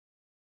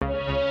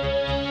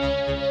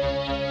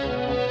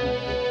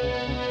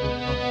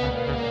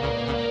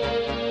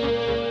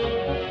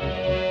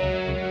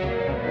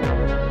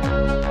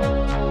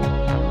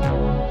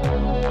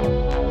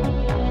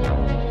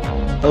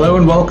Hello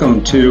and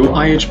welcome to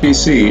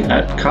IHBC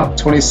at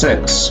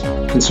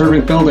COP26.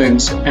 Conserving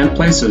buildings and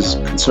places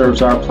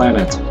conserves our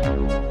planet.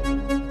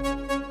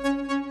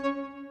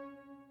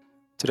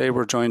 Today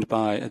we're joined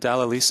by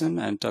Adala Leeson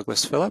and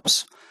Douglas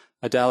Phillips.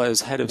 Adala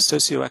is Head of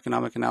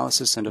Socioeconomic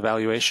Analysis and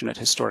Evaluation at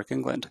Historic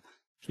England.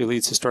 She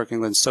leads Historic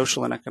England's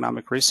social and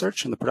economic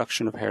research and the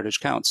production of Heritage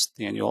Counts,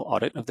 the annual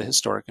audit of the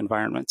historic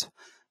environment.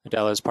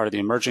 Adala is part of the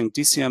emerging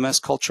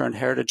DCMS Culture and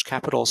Heritage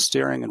Capital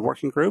Steering and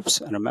Working Groups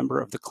and a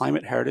member of the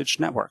Climate Heritage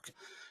Network.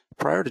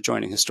 Prior to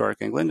joining Historic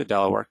England,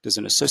 Adala worked as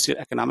an associate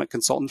economic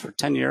consultant for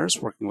 10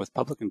 years, working with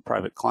public and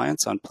private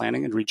clients on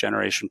planning and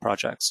regeneration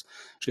projects.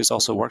 She has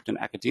also worked in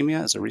academia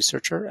as a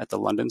researcher at the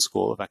London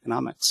School of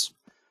Economics.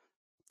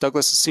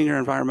 Douglas is Senior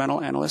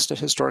Environmental Analyst at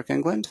Historic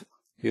England.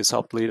 He has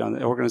helped lead on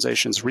the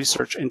organization's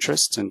research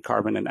interests in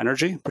carbon and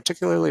energy,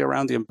 particularly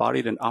around the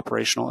embodied and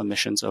operational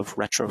emissions of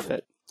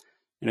retrofit.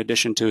 In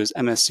addition to his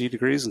MSc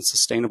degrees in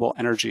Sustainable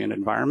Energy and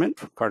Environment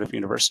from Cardiff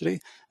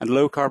University and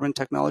Low Carbon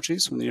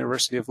Technologies from the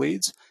University of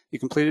Leeds, he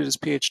completed his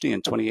PhD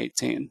in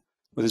 2018.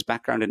 With his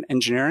background in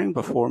engineering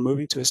before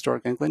moving to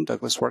Historic England,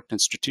 Douglas worked in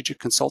strategic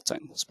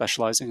consulting,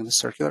 specializing in the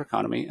circular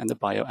economy and the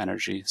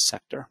bioenergy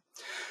sector.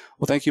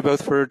 Well, thank you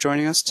both for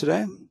joining us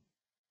today.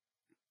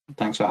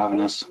 Thanks for having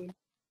us.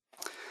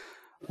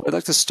 I'd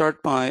like to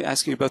start by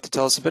asking you both to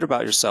tell us a bit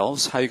about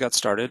yourselves, how you got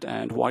started,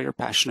 and why you're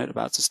passionate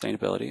about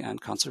sustainability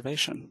and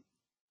conservation.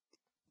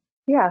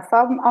 Yeah, so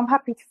I'm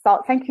happy to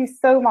start. Thank you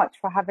so much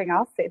for having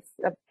us. It's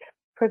a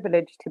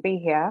privilege to be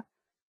here.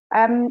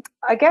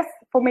 I guess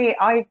for me,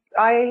 I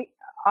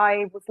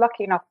was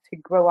lucky enough to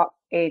grow up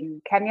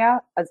in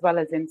Kenya as well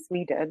as in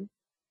Sweden.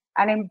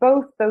 And in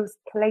both those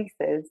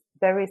places,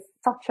 there is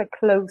such a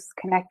close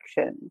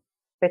connection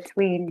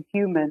between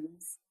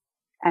humans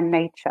and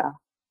nature.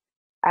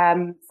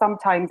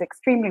 Sometimes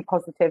extremely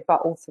positive,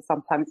 but also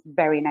sometimes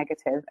very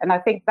negative. And I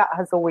think that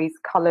has always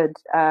colored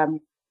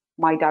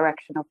my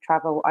direction of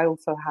travel. I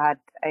also had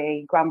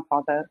a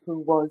grandfather who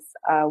was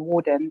a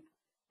warden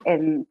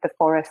in the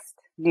forest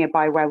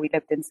nearby where we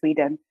lived in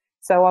Sweden.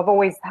 So I've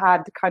always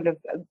had kind of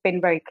been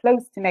very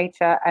close to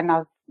nature, and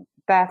I've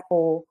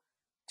therefore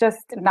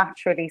just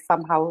naturally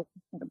somehow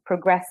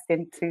progressed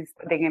into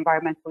studying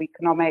environmental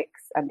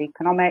economics and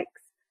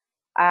economics.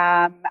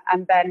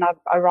 And then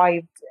I've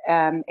arrived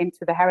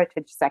into the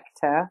heritage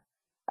sector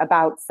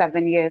about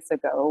 7 years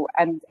ago.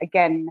 And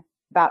again,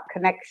 that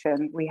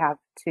connection we have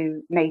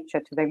to nature,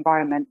 to the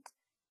environment,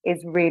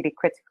 is really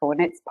critical, and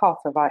it's part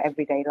of our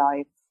everyday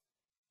lives.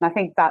 And I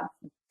think that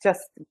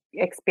just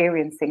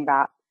experiencing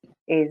that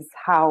is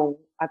how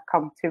I've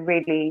come to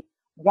really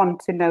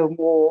want to know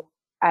more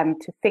and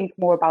to think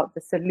more about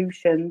the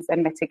solutions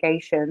and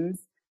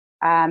mitigations.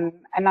 And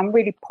I'm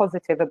really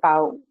positive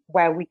about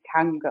where we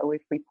can go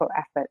if we put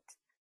effort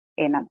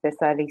in at this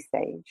early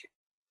stage.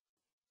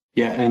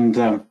 Yeah,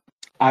 and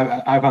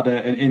I've had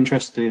an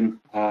interesting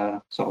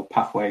sort of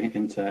pathway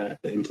into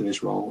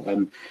this role,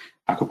 and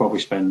I could probably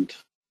spend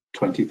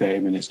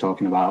 20-30 minutes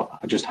talking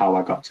about just how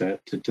I got to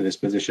this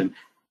position.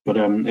 But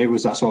it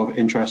was that sort of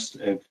interest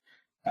of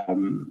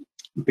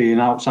being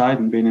outside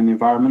and being in the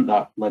environment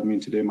that led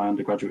me to do my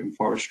undergraduate in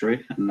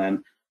forestry, and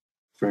then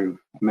through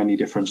many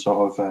different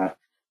sort of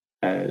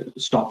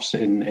stops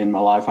in my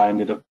life, I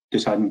ended up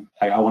deciding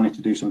I wanted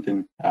to do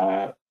something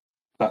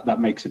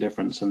that makes a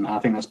difference. And I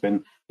think that's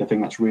been the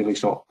thing that's really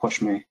sort of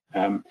pushed me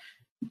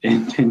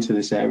into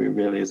this area,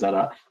 really, is that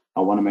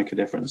I want to make a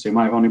difference. It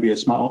might only be a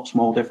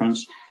small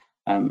difference,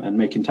 and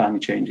making tiny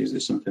changes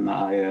is something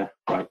that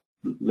I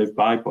live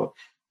by. But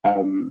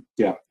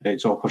yeah,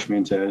 it's all pushed me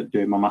into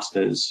doing my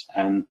master's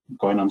and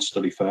going on to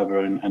study further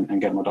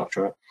and get my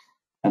doctorate.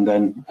 And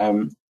then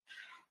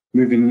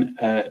moving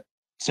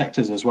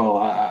sectors as well.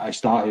 I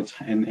started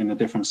in a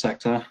different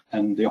sector,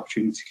 and the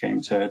opportunity came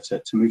to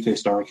move to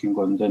Historic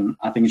England. And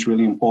I think it's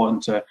really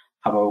important to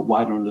have a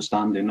wider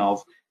understanding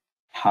of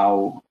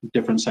how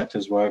different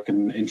sectors work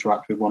and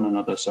interact with one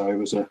another. So it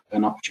was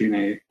an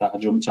opportunity that I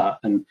jumped at,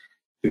 and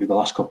through the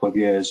last couple of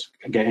years,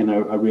 getting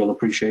a real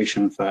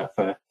appreciation for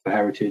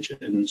heritage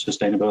and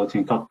sustainability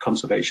and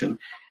conservation,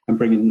 and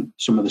bringing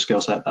some of the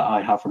skill set that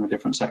I have from a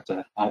different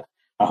sector. I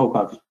hope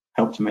I've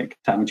helped to make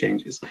tiny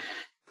changes.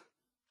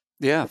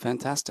 Yeah,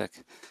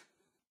 fantastic.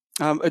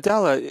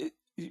 Adala,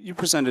 you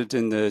presented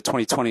in the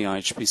 2020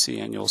 IHBC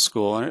Annual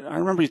School, and I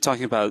remember you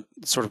talking about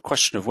the sort of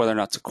question of whether or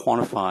not to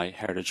quantify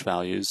heritage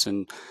values,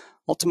 and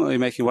ultimately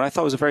making what I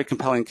thought was a very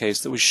compelling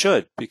case that we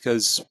should,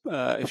 because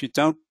if you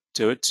don't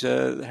do it,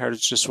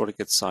 heritage just sort of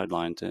gets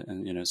sidelined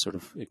and sort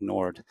of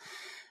ignored.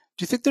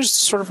 Do you think there's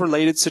sort of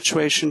related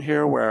situation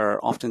here where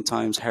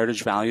oftentimes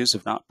heritage values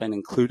have not been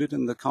included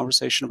in the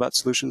conversation about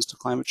solutions to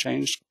climate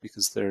change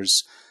because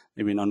there's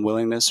maybe an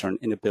unwillingness or an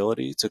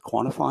inability to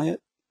quantify it?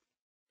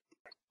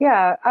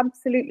 Yeah,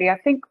 absolutely. I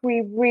think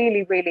we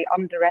really, really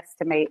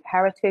underestimate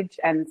heritage,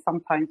 and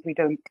sometimes we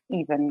don't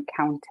even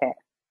count it.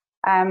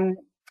 And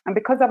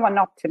because I'm an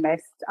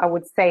optimist, I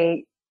would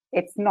say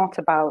it's not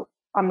about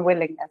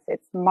unwillingness.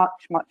 It's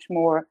much, much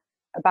more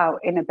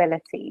about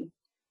inability.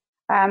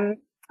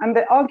 And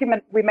the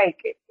argument we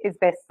make is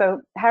this: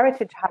 so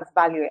heritage has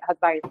value. It has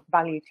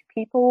value to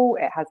people,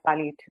 it has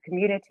value to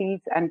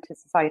communities and to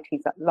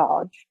societies at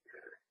large.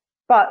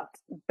 But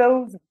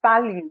those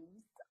values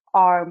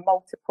are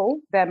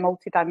multiple, they're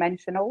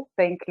multidimensional,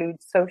 they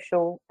include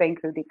social, they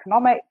include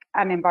economic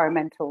and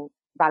environmental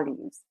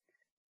values.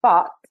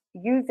 But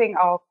using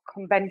our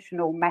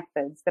conventional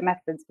methods, the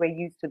methods we're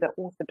used to, the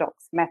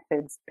orthodox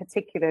methods,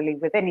 particularly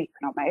within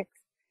economics,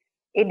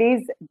 it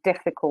is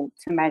difficult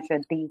to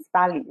measure these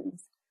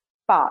values.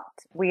 But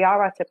we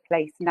are at a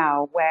place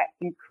now where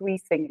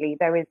increasingly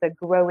there is a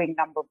growing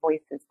number of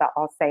voices that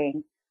are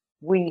saying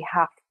we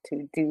have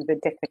to do the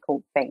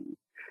difficult thing.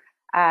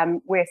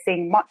 We're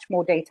seeing much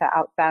more data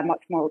out there,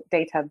 much more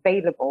data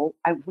available,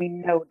 and we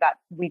know that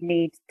we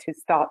need to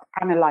start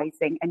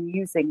analysing and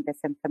using this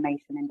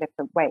information in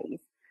different ways.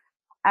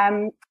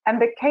 And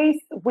the case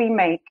we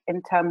make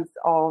in terms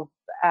of,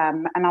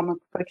 and I'm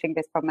approaching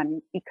this from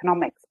an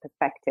economics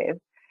perspective,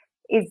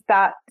 is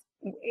that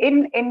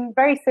in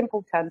very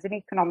simple terms, in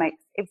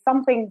economics, if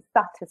something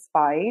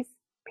satisfies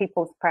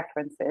people's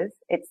preferences,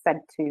 it's said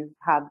to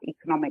have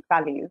economic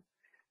value.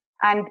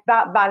 And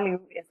that value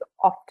is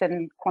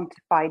often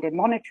quantified in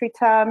monetary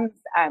terms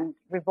and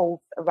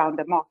revolves around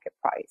a market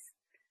price.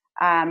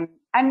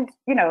 And,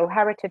 you know,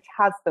 heritage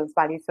has those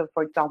values. So,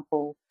 for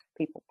example,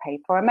 people pay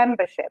for a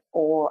membership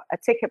or a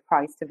ticket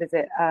price to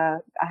visit a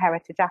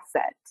heritage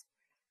asset.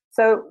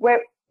 So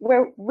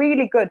we're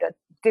really good at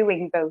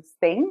doing those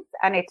things.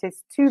 And it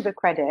is to the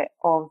credit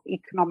of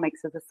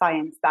economics as a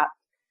science that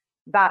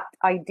that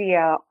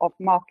idea of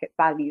market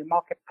value,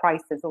 market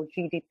prices or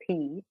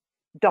GDP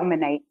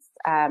dominates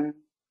our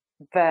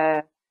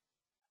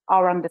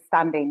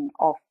understanding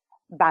of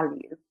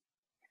value.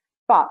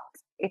 But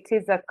it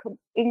is an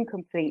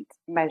incomplete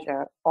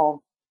measure of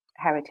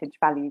heritage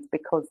values,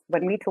 because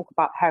when we talk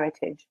about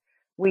heritage,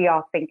 we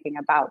are thinking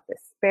about the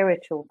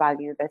spiritual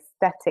value, the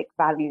aesthetic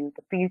value,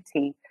 the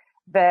beauty,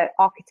 the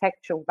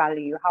architectural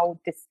value, how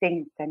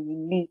distinct and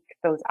unique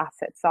those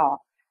assets are.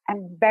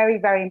 And very,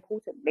 very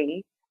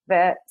importantly,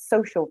 the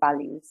social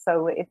values.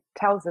 So it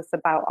tells us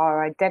about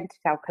our identity,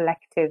 our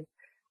collective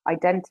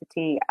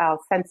identity, our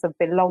sense of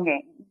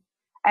belonging.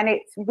 And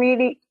it's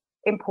really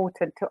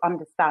important to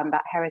understand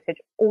that heritage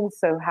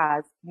also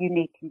has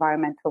unique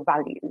environmental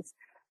values.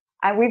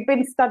 And we've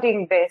been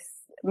studying this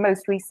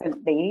most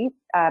recently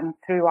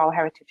through our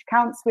Heritage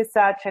Counts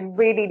research and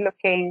really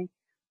looking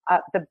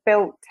at the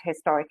built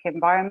historic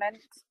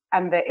environment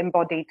and the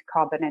embodied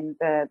carbon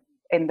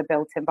in the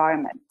built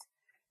environment.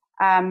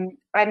 And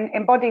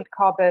embodied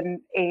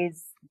carbon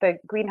is the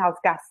greenhouse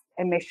gas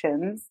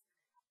emissions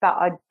that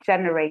are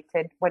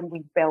generated when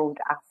we build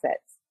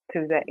assets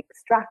through the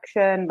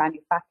extraction,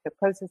 manufacture,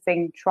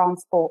 processing,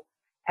 transport,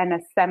 and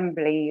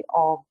assembly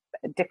of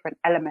different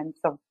elements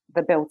of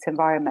the built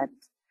environment.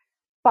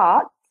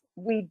 But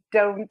we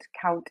don't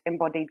count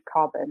embodied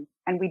carbon,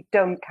 and we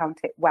don't count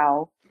it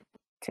well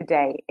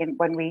today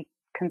when we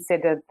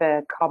consider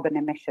the carbon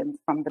emissions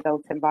from the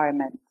built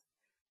environment.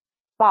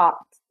 But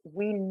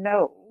we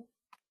know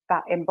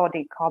that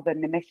embodied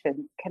carbon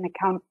emissions can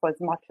account for as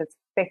much as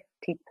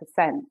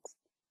 50%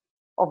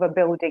 of a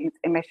building's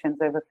emissions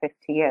over 50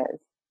 years.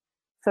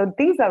 So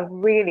these are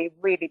really,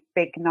 really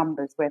big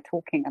numbers we're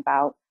talking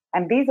about.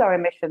 And these are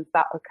emissions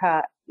that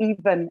occur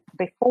even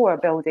before a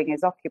building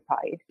is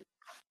occupied.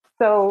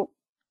 So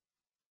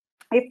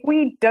if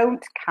we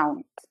don't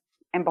count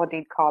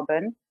embodied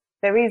carbon,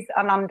 there is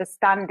an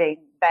understanding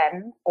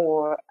then,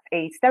 or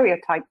a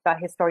stereotype, that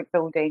historic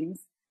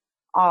buildings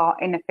are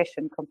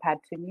inefficient compared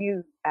to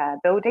new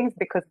buildings,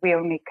 because we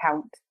only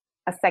count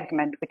a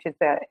segment, which is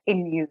the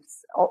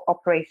in-use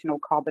operational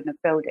carbon of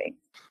buildings.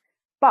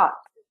 But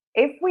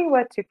if we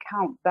were to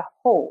count the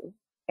whole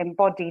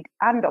embodied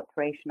and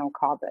operational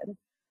carbon,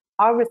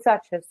 our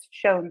research has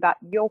shown that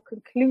your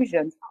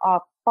conclusions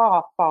are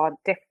far, far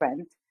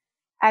different.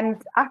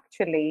 And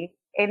actually,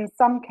 in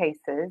some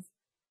cases,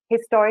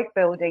 historic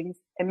buildings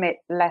emit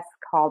less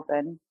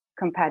carbon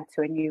compared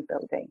to a new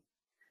building.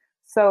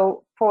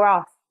 So for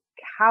us,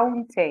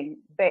 counting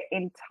the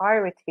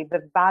entirety,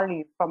 the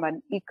value from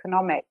an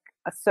economic,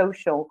 a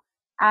social,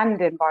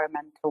 and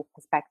environmental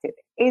perspective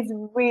is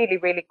really,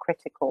 really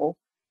critical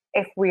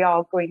if we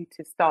are going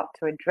to start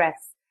to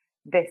address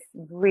this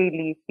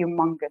really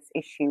humongous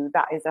issue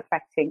that is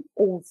affecting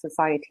all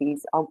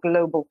societies, our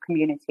global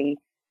community,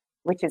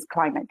 which is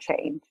climate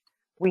change.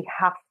 We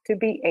have to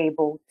be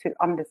able to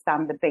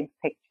understand the big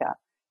picture.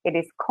 It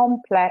is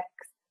complex,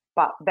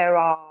 but there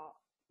are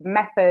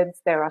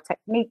methods, there are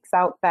techniques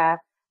out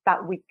there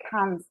that we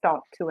can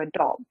start to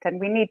adopt, and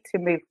we need to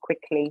move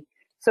quickly.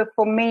 So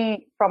for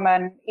me, from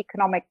an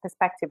economic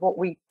perspective, what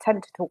we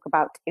tend to talk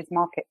about is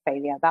market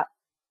failure, that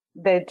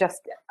there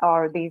just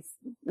are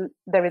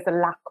there is a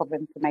lack of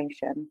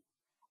information.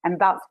 And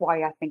that's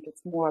why I think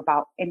it's more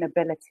about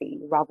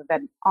inability rather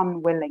than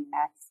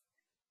unwillingness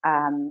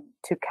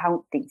to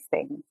count these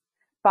things.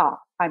 But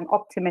I'm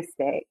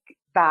optimistic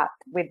that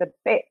with a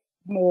bit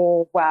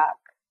more work,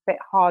 a bit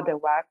harder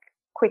work,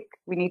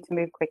 we need to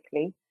move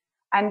quickly.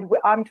 And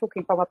I'm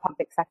talking from a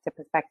public sector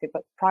perspective,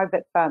 but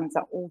private firms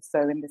are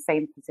also in the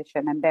same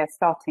position, and they're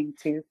starting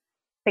to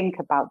think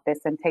about this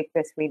and take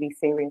this really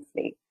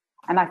seriously.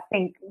 And I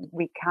think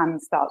we can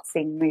start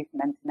seeing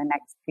movement in the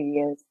next few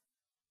years.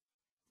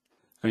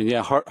 I mean,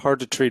 yeah, hard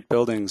to treat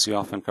buildings you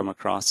often come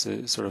across.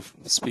 It sort of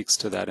speaks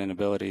to that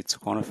inability to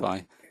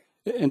quantify.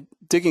 And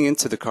digging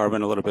into the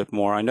carbon a little bit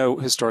more, I know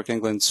Historic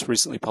England's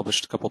recently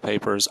published a couple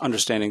papers,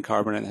 Understanding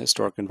Carbon in the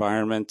Historic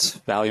Environment,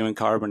 Valuing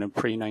Carbon in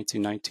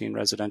Pre-1919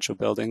 Residential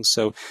Buildings.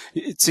 So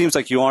it seems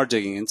like you are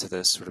digging into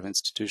this sort of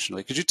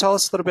institutionally. Could you tell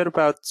us a little bit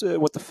about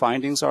what the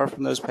findings are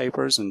from those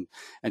papers, and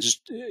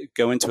just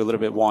go into a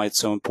little bit why it's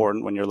so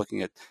important when you're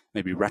looking at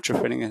maybe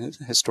retrofitting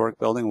a historic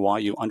building, why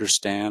you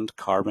understand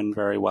carbon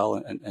very well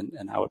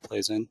and how it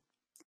plays in?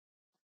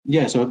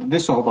 Yeah, so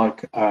this sort of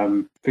like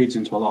feeds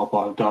into a lot of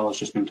what Adala's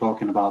just been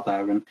talking about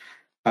there,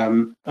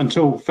 and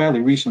until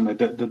fairly recently,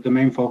 the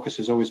main focus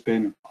has always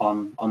been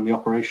on the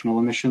operational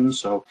emissions.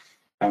 So,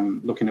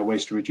 looking at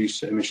ways to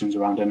reduce emissions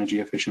around energy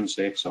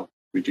efficiency, so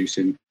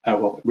reducing,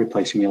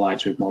 replacing your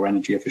lights with more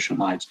energy efficient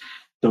lights,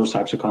 those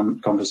types of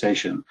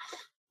conversation.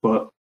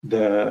 But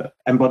the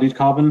embodied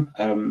carbon,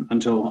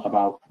 until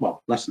about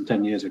less than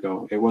 10 years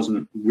ago, it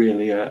wasn't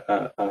really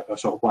a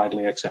sort of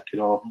widely accepted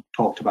or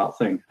talked about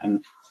thing,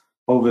 and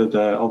over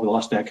the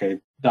last decade,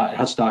 that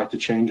has started to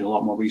change. A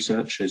lot more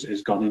research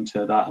has gone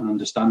into that and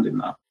understanding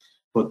that.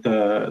 But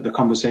the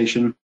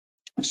conversation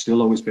has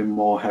still always been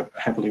more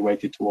heavily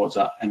weighted towards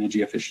that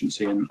energy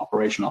efficiency and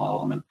operational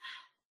element.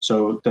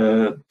 So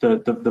the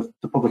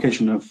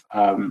publication of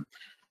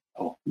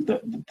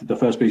the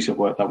first piece of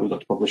work that we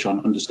looked to publish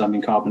on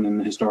understanding carbon in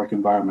the historic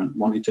environment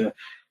wanted to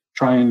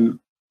try and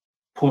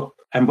put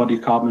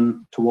embodied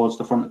carbon towards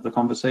the front of the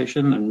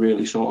conversation and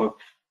really sort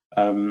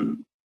of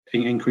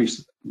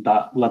increase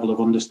that level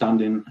of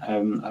understanding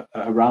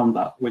around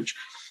that, which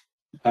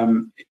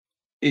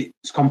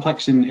it's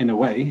complex in a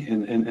way,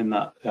 in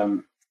that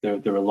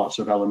there are lots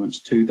of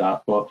elements to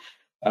that, but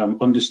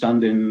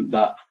understanding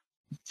that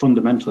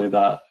fundamentally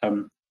that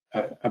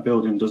a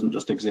building doesn't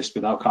just exist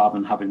without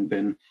carbon having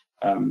been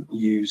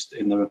used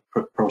in the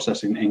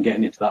process in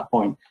getting it to that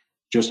point.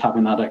 Just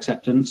having that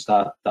acceptance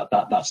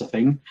that's a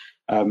thing,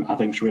 I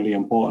think is really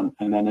important.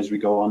 And then as we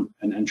go on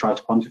and try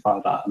to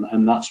quantify that,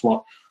 and that's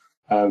what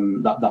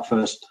that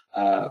first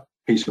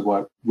piece of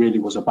work really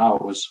was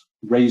about, was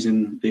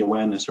raising the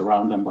awareness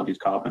around embodied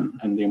carbon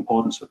and the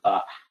importance of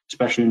that,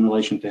 especially in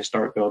relation to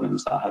historic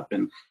buildings that have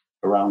been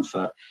around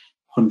for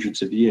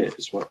hundreds of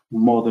years.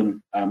 More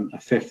than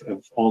a fifth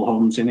of all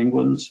homes in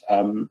England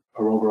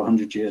are over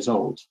 100 years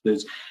old.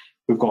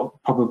 We've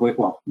got probably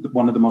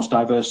one of the most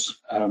diverse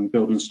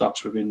building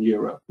stocks within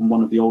Europe, and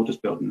one of the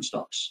oldest building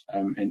stocks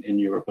in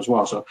Europe as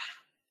well. So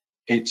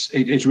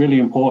it's really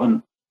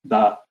important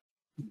that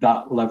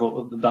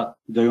level, that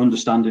the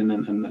understanding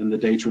and the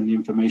data and the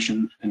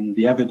information and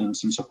the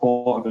evidence in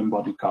support of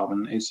embodied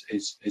carbon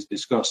is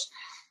discussed.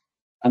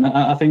 And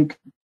I think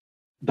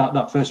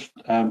that first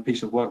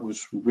piece of work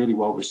was really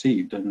well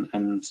received,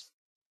 and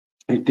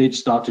it did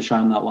start to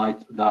shine that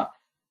light that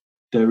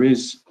there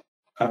is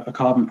a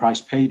carbon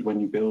price paid when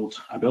you build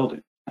a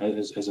building,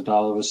 as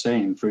Adala was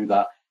saying, through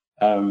that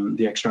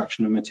the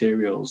extraction of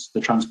materials,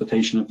 the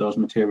transportation of those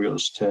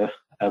materials to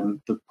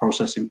the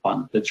processing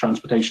plant, the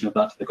transportation of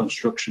that to the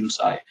construction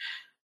site.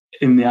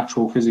 In the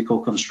actual physical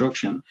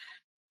construction,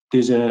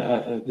 there's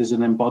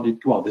an embodied,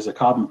 there's a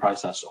carbon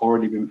price that's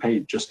already been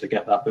paid just to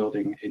get that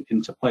building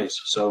into place.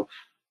 So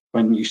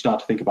when you start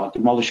to think about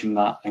demolishing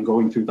that and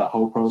going through that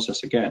whole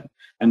process again,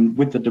 and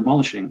with the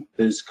demolishing,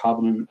 there's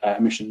carbon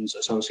emissions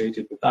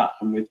associated with that,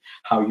 and with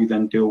how you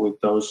then deal with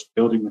those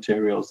building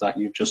materials that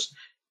you've just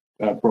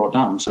brought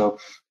down. So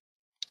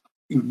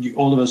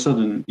all of a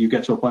sudden you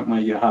get to a point where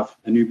you have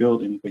a new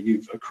building, but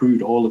you've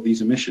accrued all of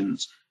these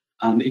emissions,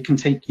 and it can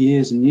take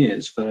years and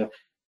years for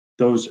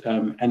those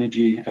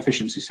energy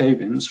efficiency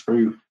savings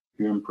through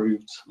your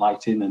improved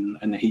lighting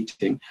and the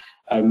heating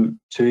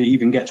to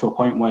even get to a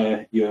point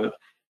where you're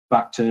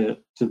back to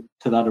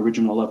that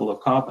original level of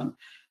carbon.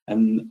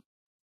 And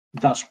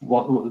that's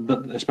what,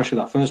 especially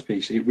that first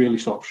piece, it really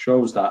sort of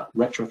shows that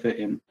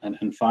retrofitting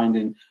and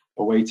finding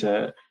a way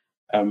to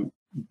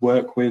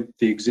work with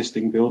the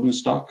existing building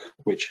stock,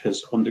 which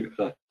has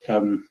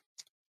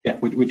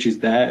which is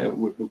there,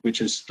 which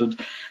has stood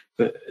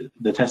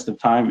the test of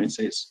time.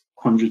 It's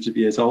hundreds of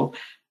years old.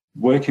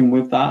 Working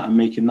with that and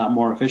making that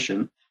more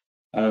efficient,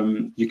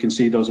 you can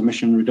see those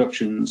emission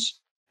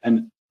reductions.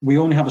 And we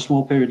only have a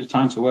small period of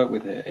time to work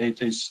with it.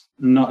 It is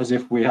not as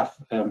if we have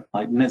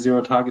like net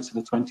zero targets for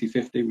the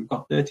 2050. We've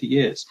got 30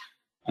 years,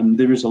 and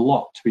there is a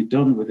lot to be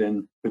done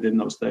within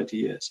those 30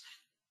 years.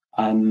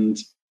 And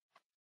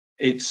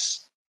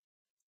it's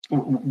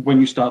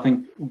when you start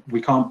thinking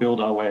we can't build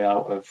our way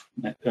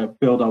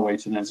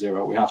to net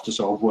zero. We have to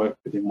sort of work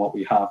within what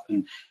we have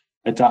and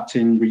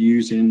adapting,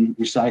 reusing,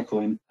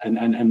 recycling,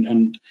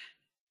 and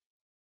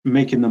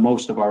making the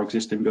most of our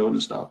existing building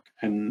stock.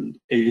 And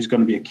it is going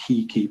to be a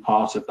key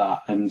part of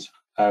that. And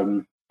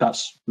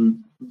that's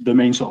the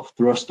main sort of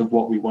thrust of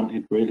what we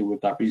wanted really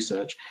with that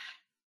research.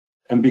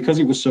 And because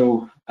it was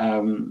so,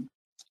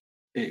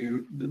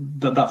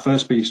 that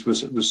first piece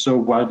was so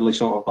widely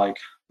sort of like,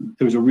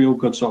 there was a real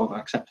good sort of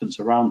acceptance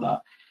around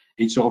that.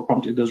 It sort of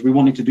prompted us, we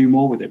wanted to do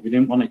more with it. We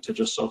didn't want it to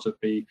just sort of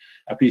be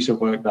a piece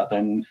of work that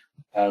then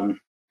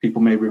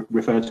people may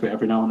refer to it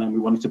every now and then. We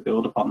wanted to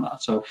build upon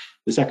that. So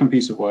the second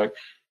piece of work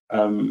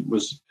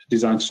was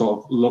designed to sort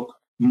of look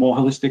more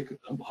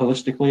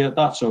holistically at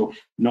that. So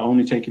not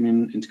only taking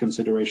into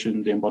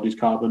consideration the embodied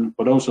carbon,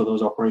 but also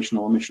those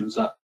operational emissions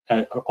that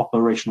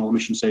operational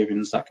emission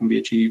savings that can be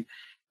achieved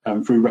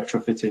through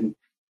retrofitting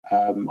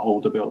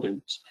older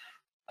buildings,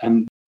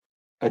 and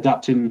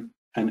adapting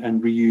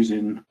and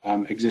reusing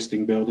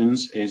existing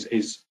buildings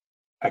is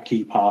a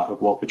key part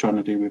of what we're trying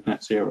to do with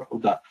net zero.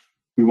 That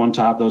we want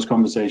to have those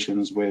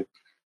conversations with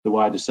the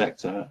wider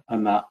sector,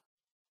 and that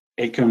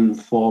it can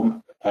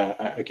form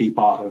a key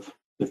part of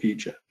the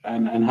future,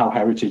 and how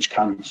heritage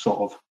can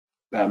sort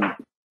of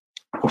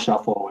push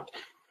that forward.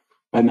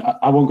 And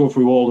I won't go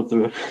through all of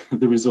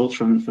the results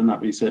from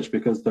that research,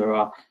 because there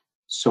are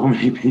so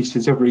many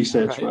pieces of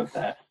research right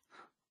there.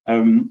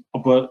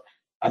 But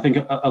I think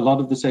a lot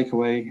of the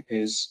takeaway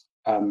is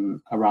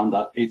around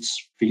that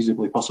it's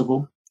feasibly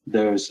possible.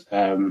 There's,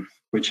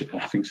 which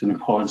I think is an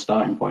important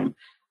starting point.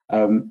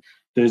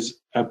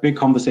 There's a big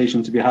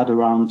conversation to be had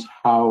around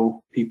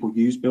how people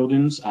use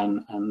buildings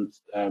and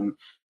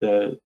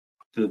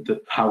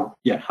how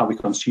we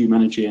consume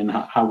energy and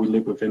how we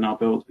live within our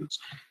buildings.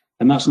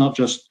 And that's not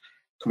just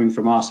coming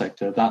from our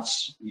sector.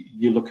 That's,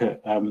 you look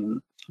at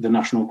the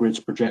National Grid's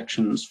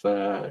projections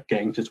for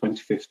getting to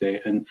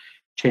 2050, and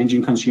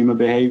changing consumer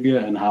behaviour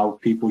and how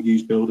people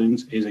use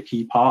buildings is a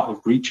key part of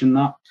reaching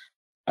that.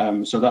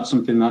 So that's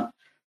something that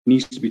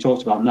needs to be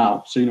talked about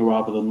now, sooner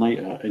rather than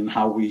later, in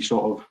how we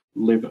sort of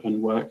live and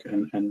work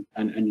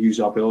and use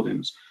our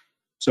buildings.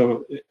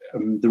 So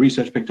the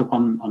research picked up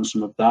on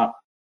some of that.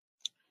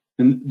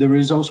 And there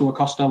is also a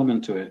cost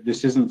element to it.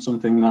 This isn't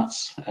something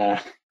that's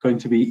going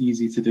to be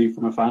easy to do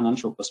from a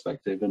financial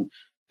perspective, and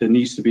there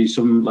needs to be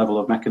some level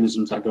of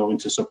mechanisms that go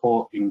into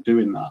supporting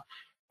doing that.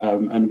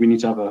 And we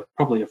need to have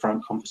probably a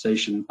frank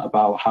conversation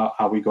about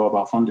how we go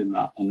about funding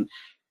that.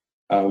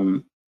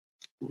 And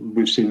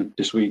we've seen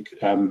this week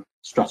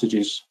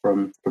strategies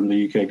from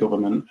the UK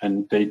government,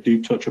 and they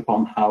do touch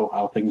upon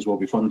how things will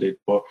be funded,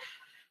 but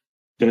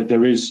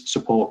there is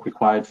support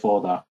required for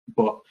that.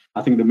 But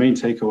I think the main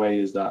takeaway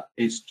is that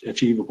it's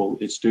achievable,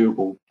 it's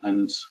doable,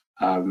 and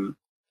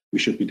we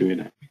should be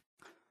doing it.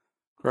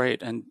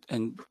 Great. And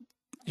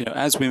you know,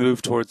 as we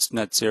move towards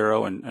net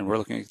zero, and we're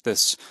looking at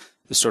this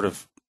sort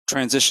of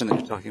transition that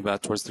you're talking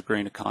about towards the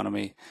green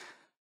economy,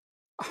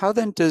 how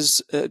then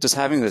does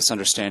having this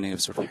understanding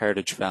of sort of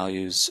heritage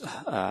values,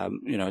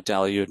 you know,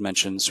 Adala, you had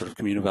mentioned sort of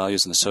communal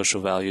values and the social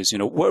values, you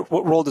know, what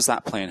role does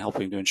that play in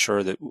helping to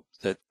ensure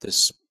that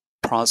this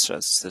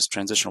process, this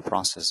transitional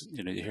process,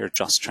 you know, you hear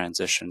just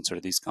transition, sort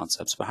of these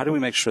concepts, but how do we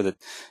make sure that,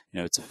 you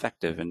know, it's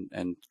effective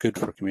and good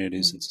for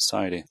communities and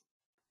society?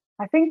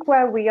 I think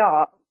where we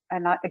are,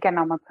 and again,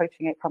 I'm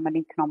approaching it from an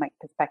economic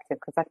perspective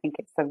because I think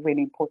it's a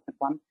really important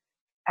one.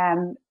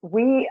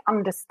 We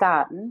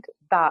understand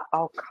that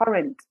our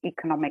current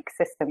economic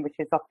system, which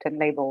is often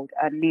labelled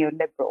a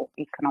neoliberal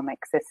economic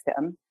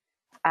system,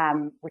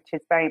 which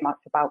is very much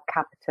about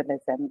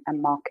capitalism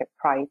and market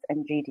price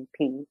and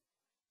GDP,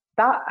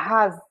 that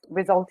has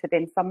resulted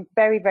in some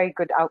very, very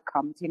good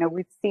outcomes. You know,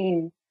 we've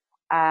seen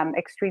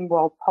extreme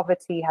world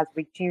poverty has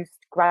reduced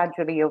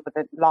gradually over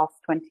the last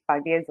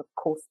 25 years. Of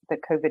course, the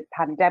COVID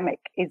pandemic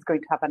is going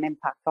to have an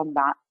impact on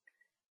that.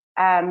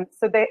 And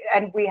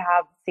we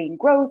have seen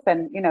growth,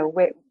 and you know,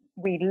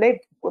 we live,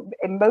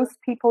 and most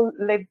people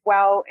live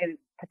well, in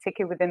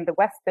particular within the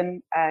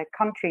Western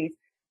countries.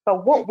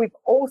 But what we've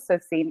also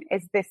seen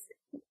is this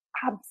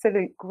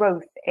absolute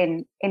growth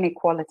in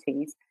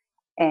inequalities,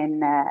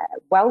 in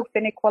wealth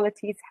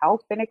inequalities,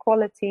 health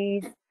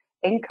inequalities,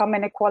 income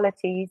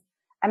inequalities,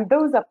 and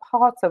those are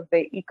part of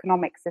the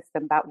economic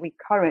system that we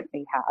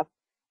currently have.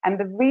 And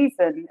the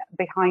reason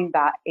behind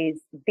that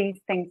is these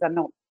things are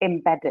not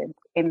embedded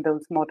in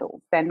those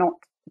models. They're not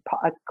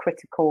a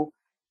critical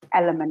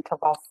element of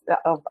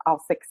our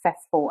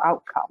successful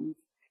outcomes.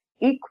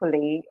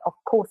 Equally, of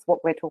course,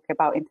 what we're talking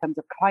about in terms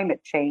of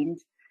climate change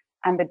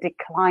and the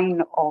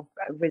decline of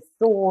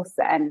resource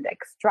and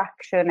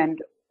extraction and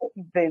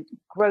the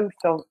growth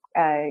of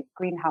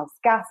greenhouse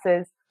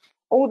gases,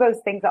 all those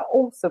things are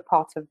also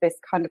part of this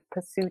kind of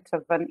pursuit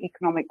of an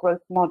economic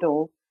growth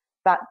model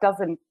that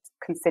doesn't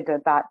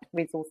consider that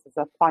resources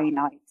are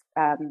finite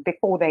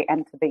before they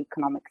enter the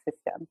economic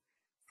system.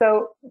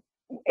 So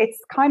it's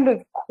kind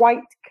of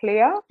quite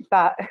clear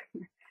that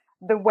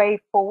the way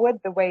forward,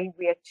 the way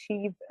we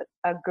achieve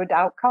a good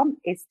outcome,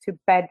 is to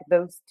bed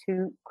those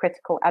two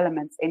critical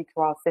elements into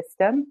our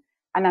system.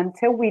 And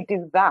until we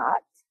do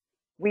that,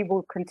 we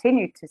will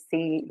continue to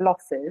see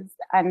losses,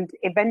 and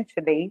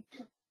eventually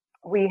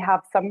we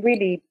have some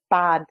really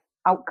bad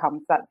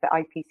outcomes that the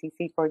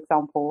IPCC, for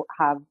example,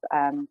 have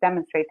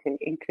demonstrated,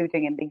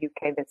 including in the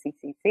UK, the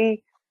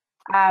CCC.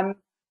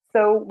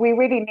 So we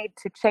really need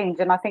to change.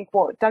 And I think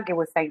what Dougie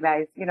was saying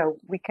there is,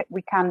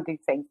 we can do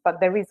things, but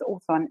there is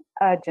also an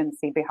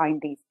urgency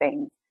behind these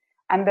things.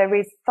 And there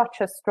is such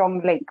a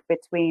strong link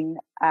between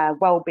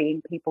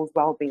well-being, people's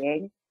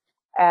well-being,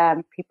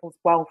 people's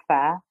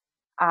welfare,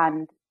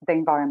 and the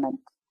environment,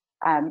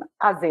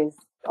 as is,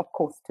 of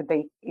course, to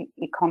the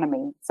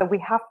economy. So we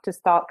have to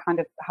start kind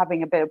of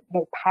having a bit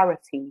more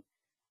parity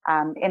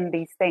in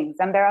these things.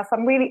 And there are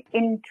some really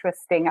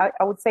interesting, I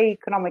would say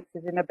economics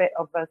is in a bit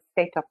of a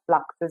state of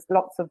flux. There's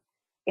lots of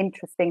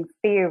interesting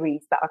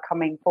theories that are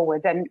coming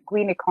forward, and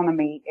green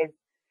economy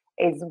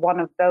is one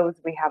of those.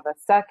 We have a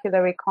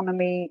circular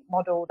economy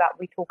model that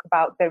we talk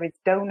about. There is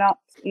donut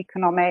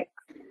economics,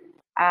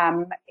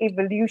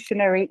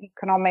 evolutionary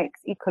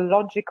economics,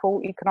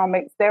 ecological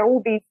economics. There are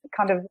all these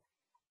kind of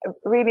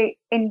really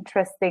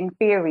interesting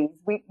theories.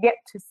 We get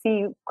to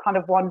see kind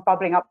of one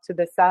bubbling up to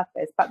the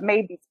surface, but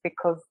maybe it's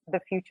because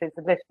the future is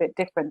a little bit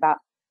different, that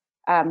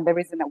there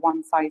isn't a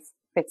one size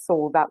fits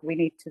all, that we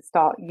need to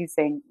start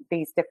using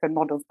these different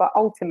models. But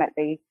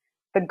ultimately,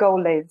 the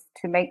goal is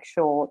to make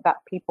sure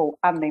that people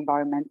and the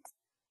environment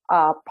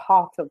are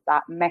part of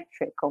that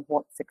metric of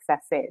what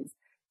success is.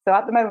 So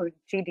at the moment,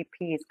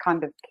 GDP is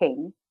kind of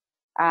king,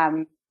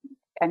 and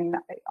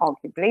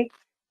arguably,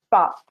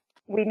 but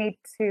we need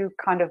to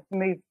kind of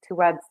move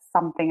towards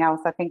something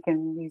else. I think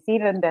in New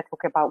Zealand, they're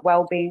talking about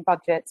well-being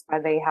budgets,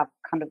 where they have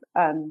kind of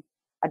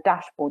a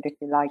dashboard, if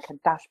you like, a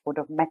dashboard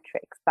of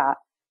metrics that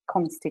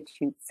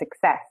constitute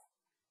success.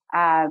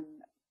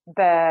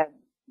 The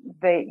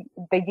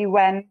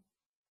UN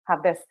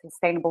have their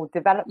sustainable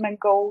development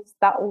goals.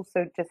 That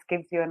also just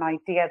gives you an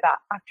idea that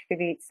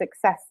actually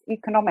success,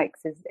 economic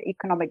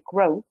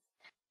growth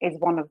is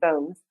one of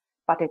those,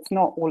 but it's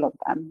not all of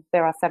them.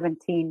 There are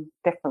 17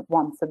 different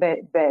ones. So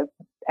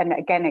and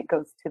again, it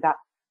goes to that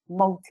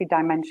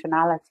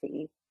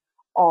multidimensionality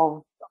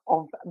of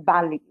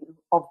value,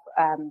 of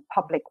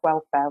public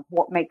welfare, of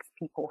what makes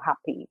people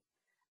happy.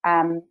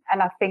 And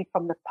I think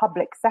from the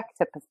public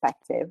sector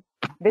perspective,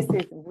 this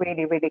is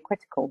really, really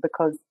critical,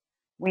 because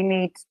we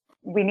need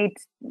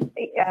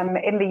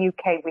in the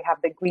UK, we have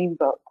the Green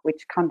Book,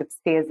 which kind of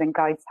steers and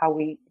guides how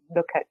we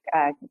look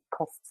at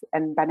costs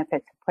and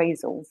benefit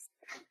appraisals.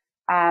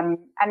 And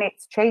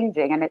it's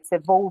changing and it's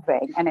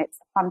evolving, and it's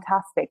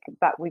fantastic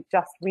that we've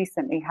just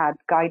recently had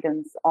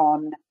guidance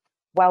on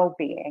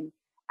well-being.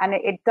 And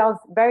it does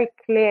very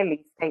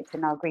clearly state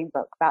in our Green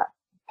Book that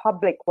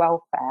public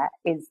welfare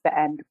is the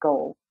end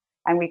goal.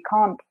 And we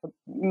can't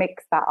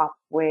mix that up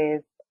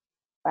with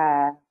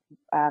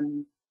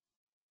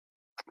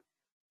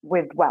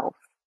wealth.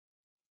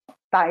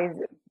 That is,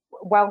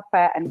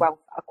 welfare and wealth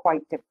are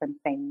quite different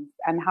things,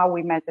 and how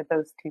we measure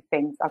those two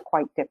things are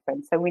quite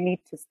different. So we need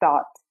to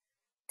start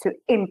to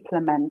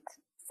implement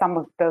some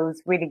of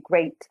those really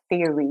great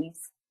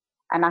theories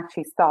and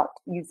actually start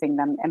using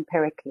them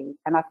empirically.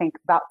 And I think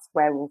that's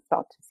where we'll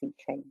start to see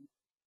change.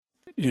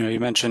 You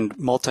mentioned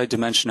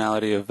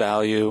multidimensionality of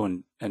value,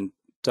 and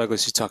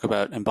Douglas, you talk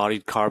about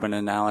embodied carbon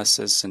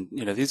analysis, and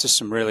these are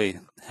some really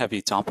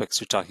heavy topics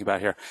you're talking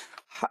about here.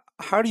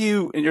 How do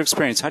you, in your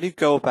experience, how do you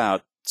go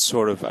about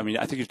sort of, I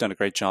think you've done a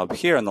great job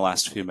here in the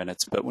last few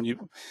minutes, but when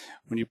you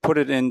put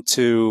it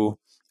into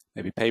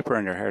maybe paper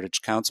in your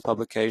Heritage Counts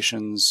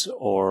publications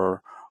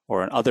or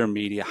in other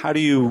media, how do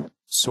you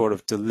sort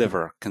of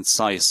deliver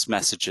concise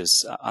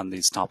messages on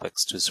these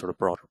topics to sort of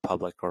broader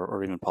public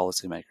or even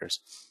policymakers?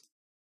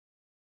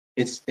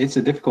 It's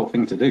a difficult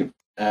thing to do,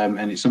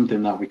 and it's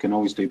something that we can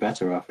always do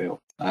better, I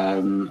feel.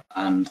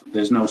 And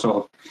there's no sort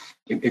of,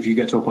 if you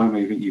get to a point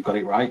where you think you've got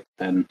it right,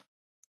 then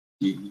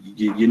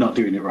you're not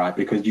doing it right,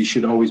 because you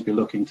should always be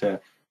looking to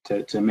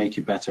make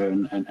it better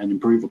and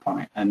improve upon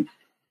it. And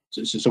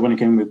so when it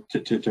came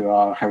to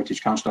our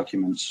Heritage Counts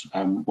documents,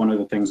 one of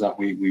the things that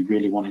we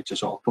really wanted to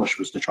sort of push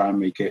was to try and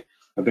make it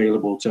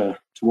available to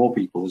all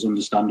people, as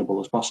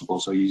understandable as possible.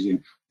 So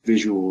using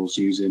visuals,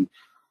 using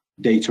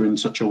data in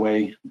such a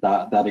way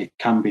that it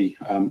can be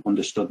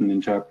understood and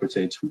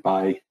interpreted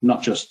by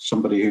not just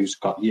somebody who's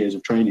got years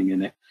of training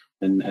in it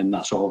and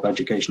that sort of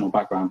educational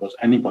background, but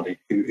anybody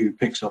who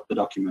picks up the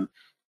document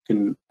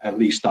can at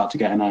least start to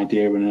get an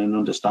idea and an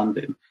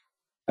understanding.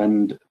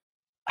 And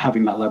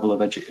having that level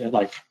of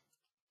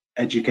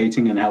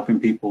educating and helping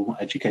people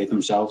educate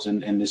themselves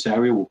in this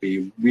area will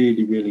be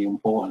really, really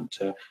important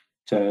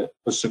to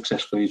us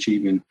successfully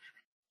achieving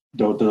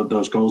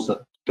those goals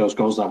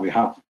that we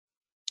have.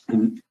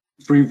 And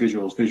through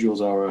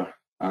visuals are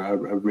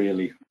a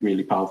really,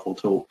 really powerful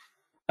tool,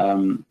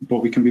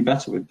 but we can be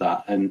better with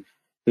that. And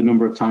the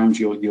number of times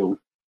you'll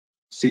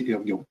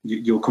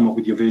come up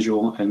with your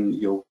visual and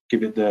you'll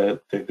give it the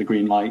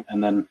green light,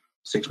 and then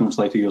 6 months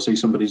later you'll see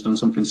somebody's done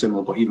something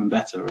similar but even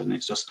better, and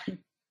it's just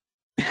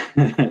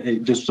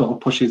it just sort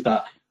of pushes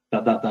that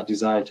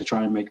desire to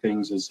try and make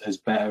things as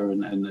better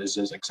and as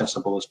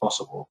accessible as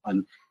possible.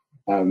 And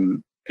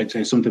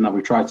it's something that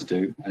we've tried to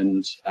do,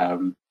 and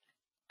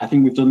I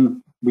think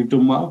we've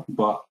done well,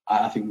 but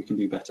I think we can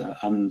do better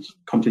and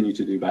continue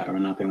to do better.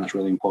 And I think that's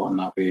really important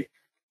that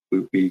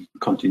we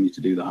continue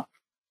to do that.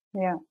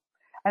 Yeah,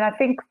 and I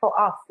think for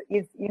us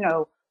is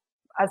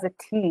as a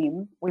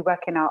team, we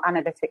work in our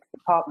analytics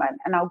department,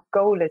 and our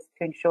goal is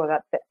to ensure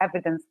that the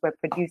evidence we're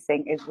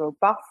producing is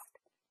robust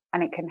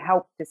and it can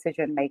help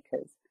decision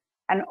makers.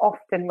 And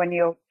often when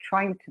you're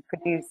trying to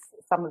produce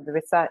some of the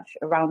research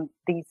around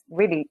these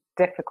really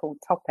difficult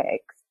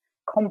topics,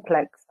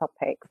 complex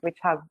topics, which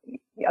have,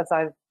 as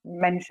I've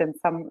mentioned,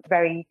 some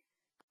very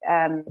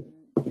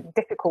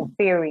difficult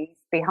theories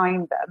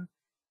behind them.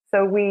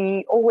 So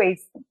we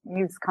always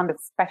use kind of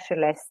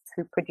specialists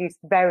who produce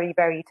very,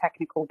 very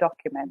technical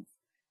documents.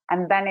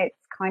 And then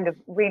it's kind of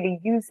really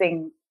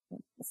using,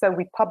 so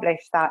we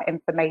publish that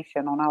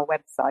information on our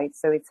website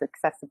so it's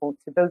accessible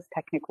to those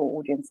technical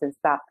audiences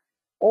that,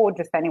 or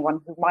just anyone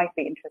who might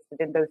be interested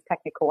in those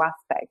technical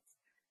aspects.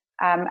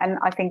 And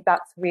I think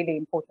that's really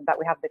important, that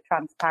we have the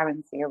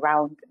transparency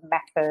around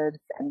methods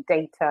and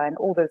data and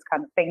all those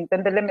kind of things,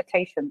 and the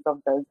limitations of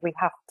those. We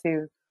have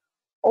to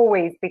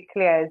always be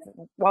clear,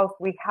 whilst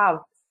we have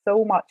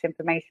so much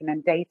information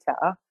and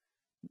data,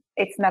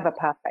 it's never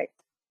perfect.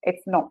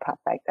 It's not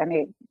perfect. And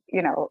it,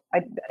 you know,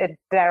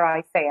 dare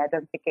I say, I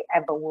don't think it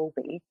ever will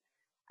be.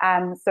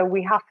 And so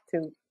we have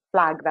to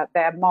flag that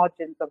there are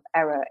margins of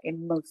error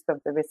in most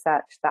of the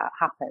research that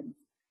happens.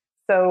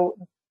 So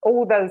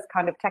all those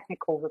kind of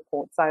technical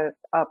reports are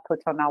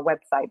put on our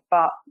website.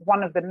 But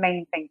one of the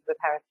main things with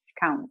Heritage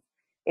Counts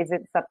is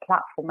it's a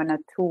platform and a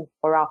tool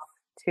for us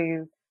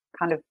to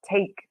kind of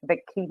take the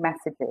key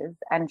messages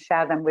and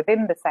share them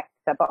within the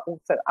sector, but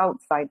also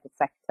outside the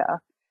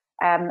sector.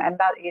 And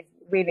that is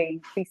really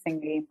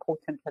increasingly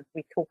important as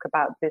we talk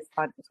about this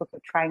sort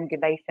of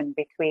triangulation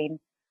between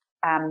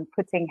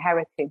putting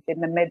heritage in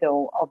the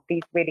middle of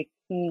these really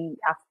key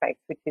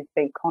aspects, which is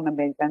the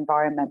economy, the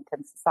environment,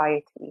 and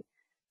society.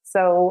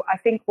 So I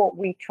think what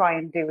we try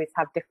and do is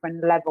have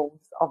different levels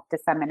of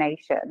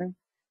dissemination,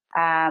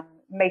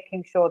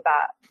 making sure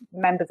that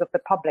members of the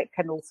public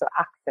can also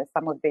access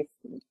some of these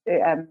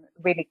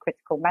really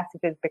critical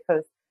messages,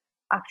 because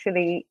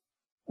actually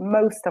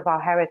most of our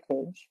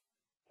heritage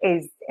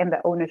is in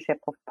the ownership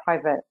of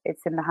private,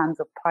 it's in the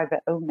hands of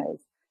private owners.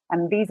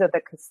 And these are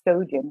the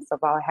custodians of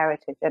our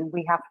heritage, and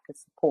we have to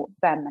support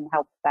them and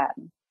help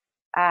them.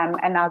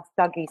 And as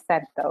Dougie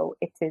said, though,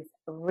 it is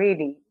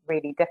really,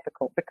 really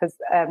difficult because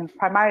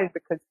primarily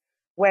because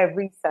we're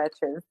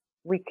researchers,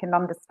 we can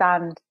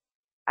understand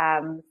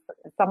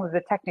some of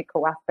the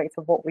technical aspects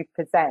of what we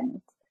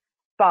present,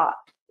 but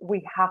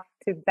we have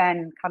to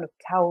then kind of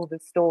tell the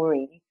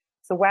story.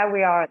 So where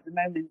we are at the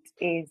moment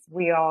is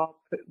we're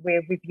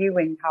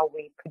reviewing how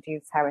we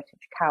produce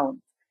Heritage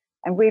Counts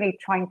and really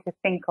trying to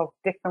think of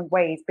different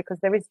ways, because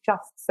there is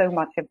just so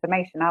much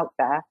information out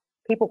there.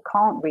 People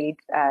can't read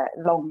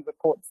long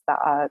reports that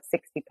are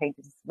 60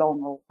 pages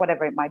long or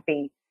whatever it might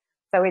be.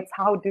 So it's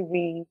how do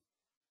we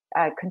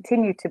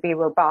continue to be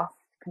robust,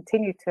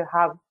 continue to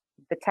have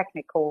the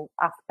technical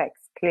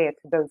aspects clear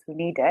to those who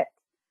need it,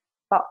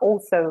 but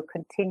also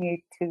continue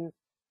to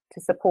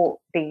support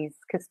these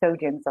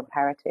custodians of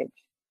heritage.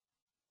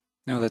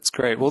 No, that's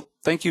great. Well,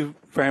 thank you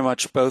very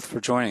much both for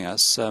joining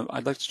us.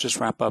 I'd like to just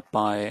wrap up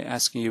by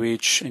asking you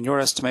each, in your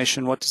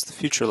estimation, what does the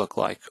future look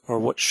like, or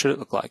what should it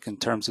look like in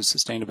terms of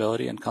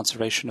sustainability and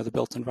conservation of the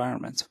built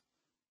environment?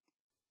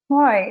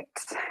 Right,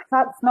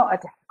 that's not a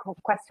difficult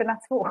question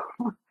at all.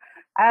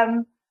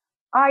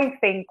 I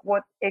think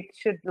what it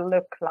should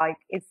look like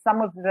is some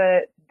of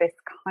this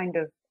kind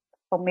of,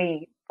 for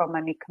me, from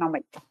an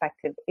economic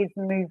perspective, is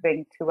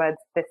moving towards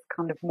this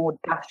kind of more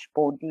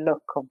dashboard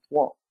look of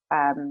what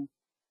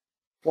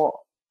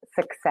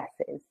success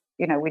is.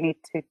 You know, we need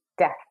to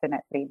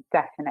definitely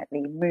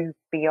move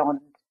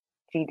beyond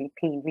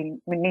GDP. We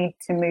need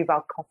to move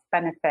our cost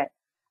benefit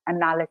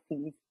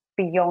analyses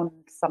beyond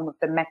some of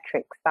the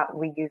metrics that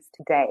we use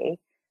today.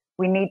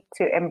 We need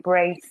to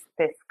embrace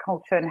this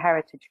culture and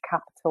heritage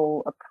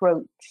capital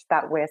approach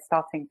that we're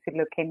starting to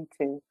look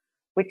into,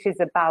 which is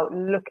about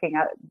looking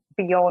at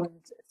beyond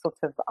sort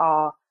of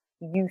our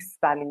use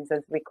values,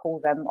 as we call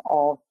them,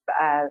 of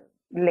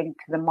linked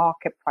to the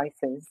market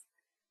prices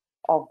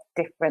of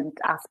different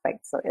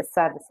aspects of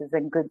services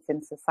and goods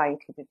in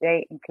society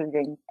today,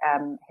 including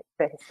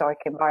the historic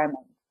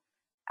environment.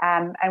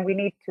 And we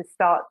need to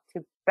start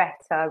to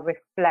better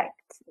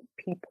reflect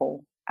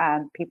people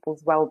and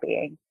people's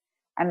well-being.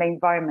 And the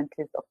environment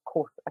is, of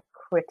course, a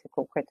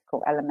critical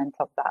element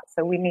of that.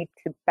 So we need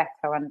to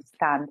better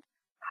understand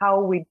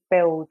how we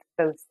build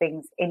those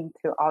things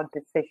into our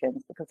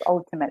decisions, because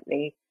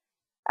ultimately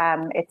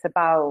it's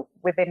about,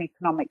 within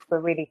economics, we're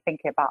really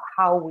thinking about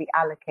how we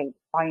allocate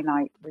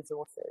finite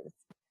resources.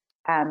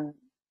 The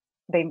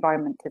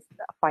environment is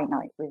a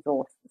finite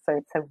resource, so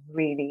it's a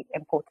really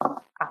important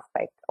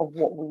aspect of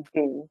what we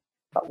do,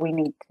 but we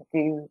need to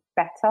do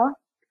better,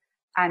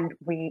 and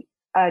we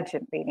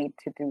urgently need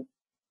to do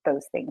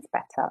those things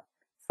better.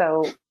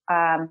 So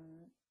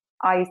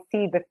I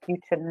see the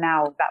future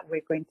now that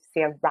we're going to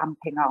see a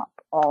ramping up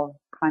of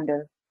kind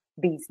of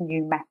these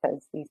new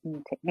methods, these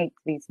new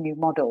techniques, these new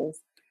models,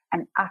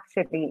 and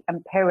actually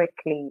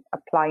empirically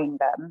applying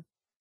them,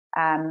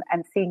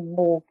 and seeing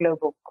more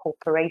global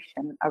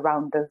cooperation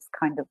around those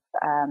kind of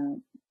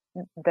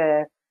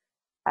the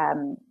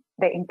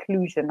the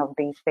inclusion of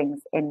these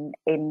things in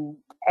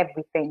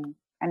everything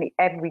and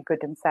every good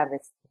and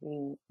service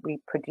we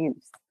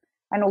produce.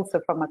 And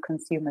also from a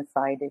consumer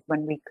side, is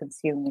when we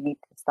consume, we need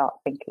to start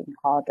thinking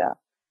harder.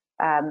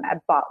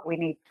 But we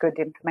need good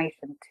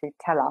information to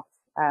tell us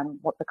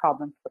what the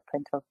carbon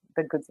footprint of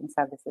the goods and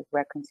services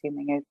we're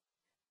consuming is.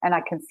 And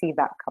I can see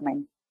that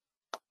coming.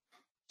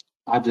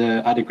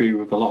 I'd agree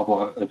with a lot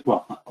of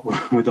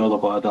what, with all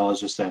of what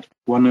Adala's just said.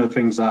 One of the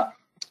things that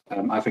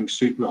I think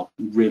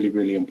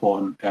really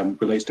important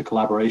relates to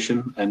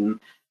collaboration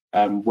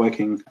and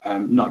working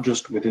not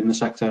just within the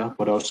sector,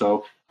 but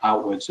also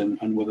outwards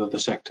and with other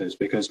sectors,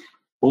 because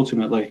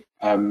ultimately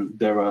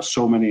there are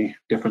so many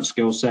different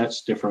skill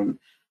sets, different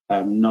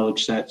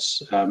knowledge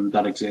sets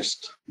that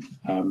exist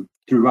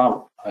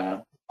throughout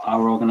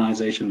our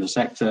organisation, the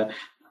sector.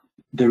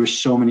 There is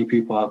so many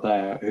people out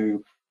there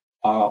who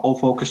are all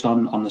focused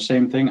on the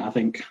same thing. I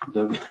think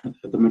the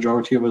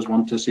majority of us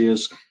want to see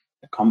us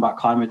combat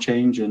climate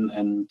change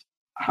and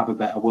have a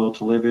better world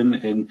to live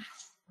in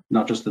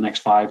not just the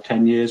next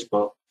 5-10 years,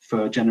 but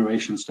for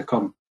generations to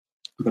come.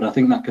 But I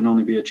think that can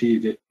only be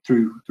achieved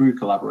through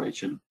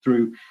collaboration,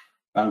 through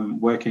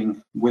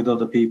working with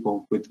other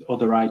people, with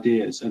other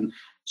ideas. And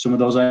some of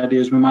those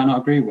ideas we might not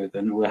agree with,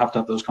 and we'll have to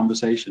have those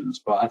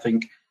conversations. But I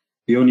think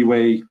the only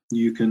way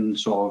you can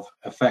sort of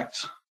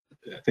affect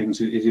things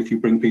is if you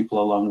bring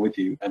people along with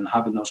you, and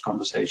having those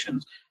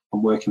conversations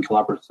and working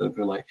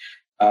collaboratively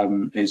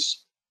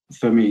is,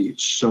 for me,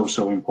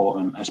 so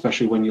important,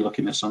 especially when you're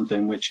looking at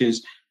something which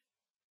is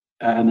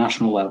at a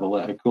national level,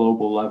 at a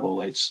global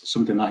level. It's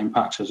something that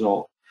impacts us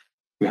all.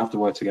 We have to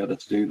work together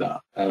to do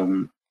that.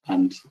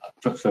 And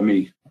for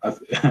me,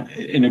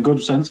 in a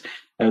good sense,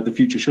 the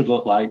future should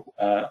look like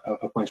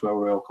a place where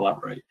we all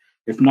collaborate.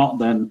 If not,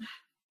 then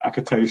I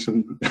could tell you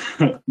some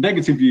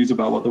negative views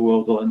about what the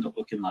world will end up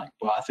looking like.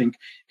 But I think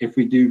if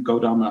we do go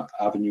down that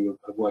avenue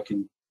of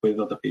working with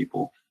other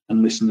people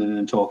and listening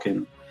and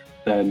talking,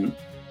 then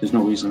there's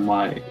no reason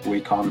why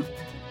we can't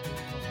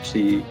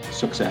see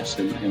success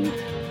in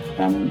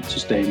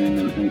sustaining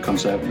and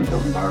conserving the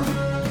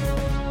environment.